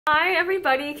Hi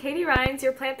everybody, Katie Rhines,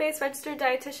 your plant-based registered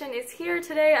dietitian is here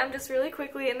today. I'm just really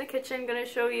quickly in the kitchen going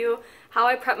to show you how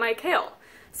I prep my kale.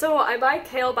 So I buy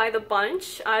kale by the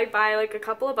bunch. I buy like a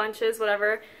couple of bunches,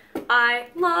 whatever. I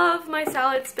love my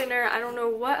salad spinner. I don't know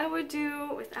what I would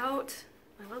do without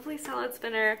my lovely salad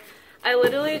spinner. I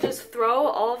literally just throw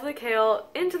all of the kale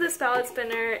into the salad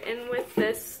spinner, in with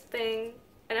this thing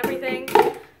and everything.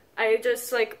 I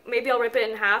just maybe I'll rip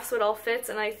it in half so it all fits,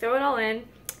 and I throw it all in.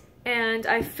 And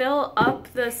I fill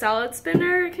up the salad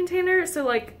spinner container, so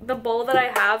like the bowl that I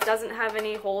have doesn't have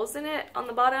any holes in it on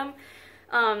the bottom.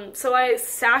 So I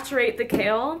saturate the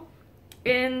kale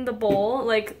in the bowl,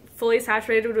 like fully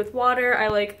saturated with water.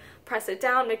 I press it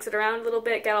down, mix it around a little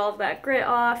bit, get all of that grit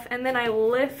off, and then I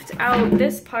lift out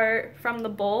this part from the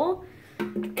bowl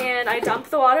and I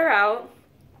dump the water out,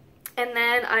 and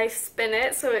then I spin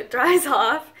it so it dries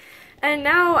off. And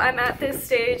now I'm at this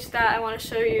stage that I want to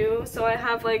show you. So I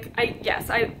have I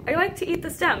like to eat the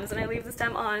stems, and I leave the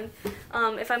stem on.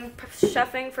 If I'm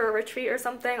chefing for a retreat or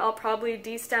something, I'll probably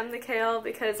de-stem the kale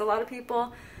because a lot of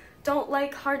people don't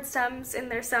like hard stems in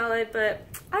their salad, but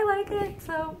I like it,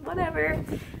 so whatever.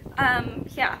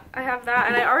 Yeah, I have that,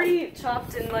 and I already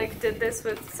chopped and did this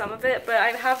with some of it, but I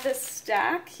have this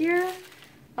stack here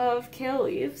of kale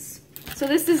leaves. So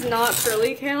this is not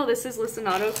curly kale, this is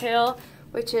lacinato kale,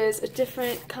 which is a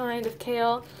different kind of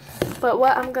kale. But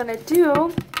what I'm gonna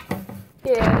do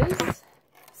is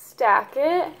stack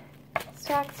it.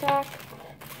 Stack, stack.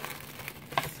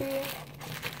 See?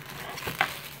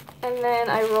 And then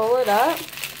I roll it up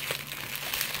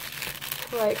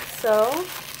like so.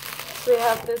 So we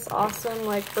have this awesome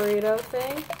burrito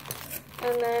thing.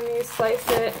 And then you slice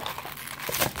it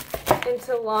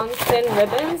into long thin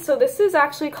ribbons. So this is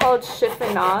actually called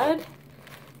chiffonade,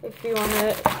 if you want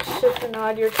to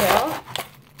chiffonade your kale.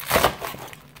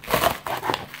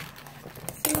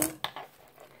 See?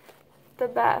 The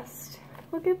best.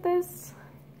 Look at this.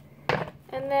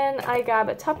 And then I grab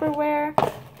a Tupperware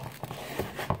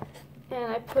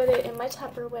and I put it in my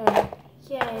Tupperware.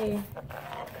 Yay.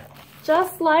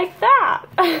 Just like that.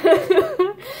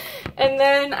 And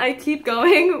then I keep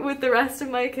going with the rest of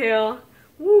my kale.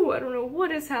 Woo, I don't know what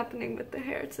is happening with the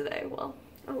hair today. Well,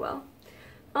 oh well.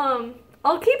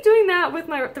 I'll keep doing that with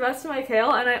the rest of my kale,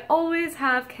 and I always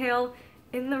have kale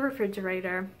in the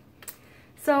refrigerator.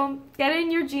 So get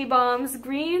in your GBOMBS,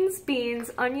 greens,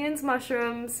 beans, onions,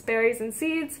 mushrooms, berries, and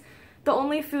seeds. The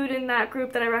only food in that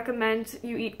group that I recommend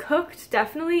you eat cooked,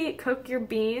 definitely cook your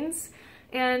beans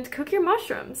and cook your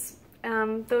mushrooms.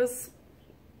 Those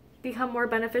become more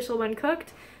beneficial when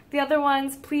cooked. The other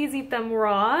ones, please eat them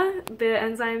raw. The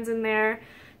enzymes in there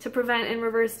to prevent and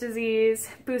reverse disease,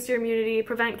 boost your immunity,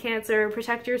 prevent cancer,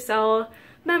 protect your cell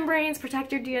membranes,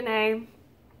 protect your DNA.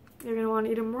 You're gonna want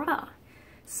to eat them raw.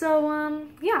 So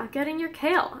yeah, get in your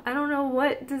kale. I don't know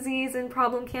what disease and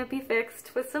problem can't be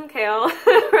fixed with some kale,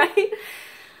 right?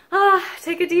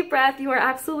 Take a deep breath. You are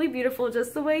absolutely beautiful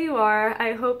just the way you are.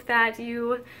 I hope that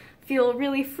you feel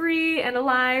really free and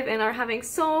alive and are having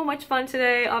so much fun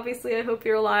today. Obviously, I hope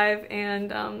you're alive,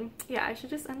 and yeah, I should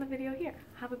just end the video here.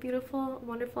 Have a beautiful,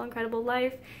 wonderful, incredible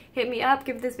life. Hit me up,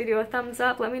 give this video a thumbs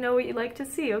up, let me know what you'd like to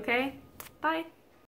see, okay? Bye!